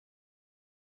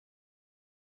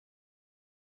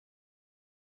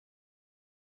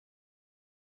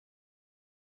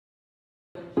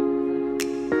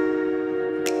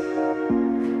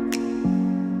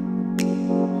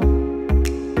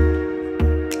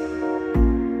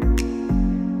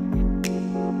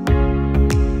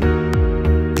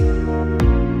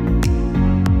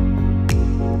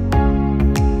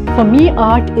For me,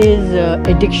 art is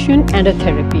addiction and a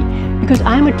therapy, because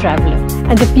I'm a traveler,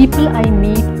 and the people I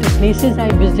meet, the places I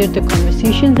visit, the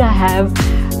conversations I have,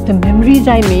 the memories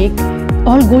I make,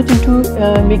 all goes into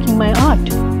making my art.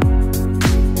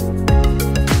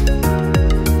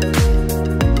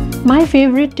 My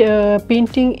favorite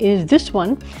painting is this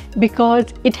one because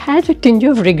it has a tinge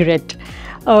of regret.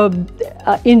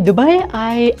 In Dubai,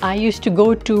 I used to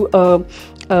go to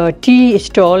a tea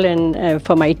stall and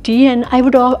for my tea, and I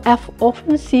would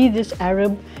often see this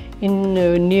Arab in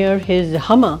near his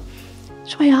Hummer.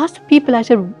 So I asked the people, I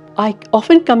said, I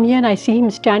often come here and I see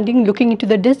him standing looking into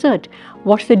the desert.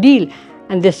 What's the deal?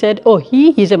 And they said, oh,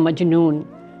 he's a Majnoon.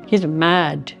 He's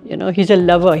mad, you know, he's a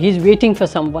lover, he's waiting for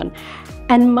someone.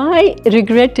 And my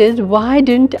regret is, why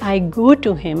didn't I go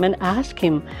to him and ask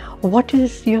him, what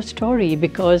is your story?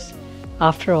 Because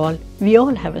after all, we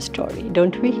all have a story,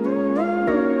 don't we?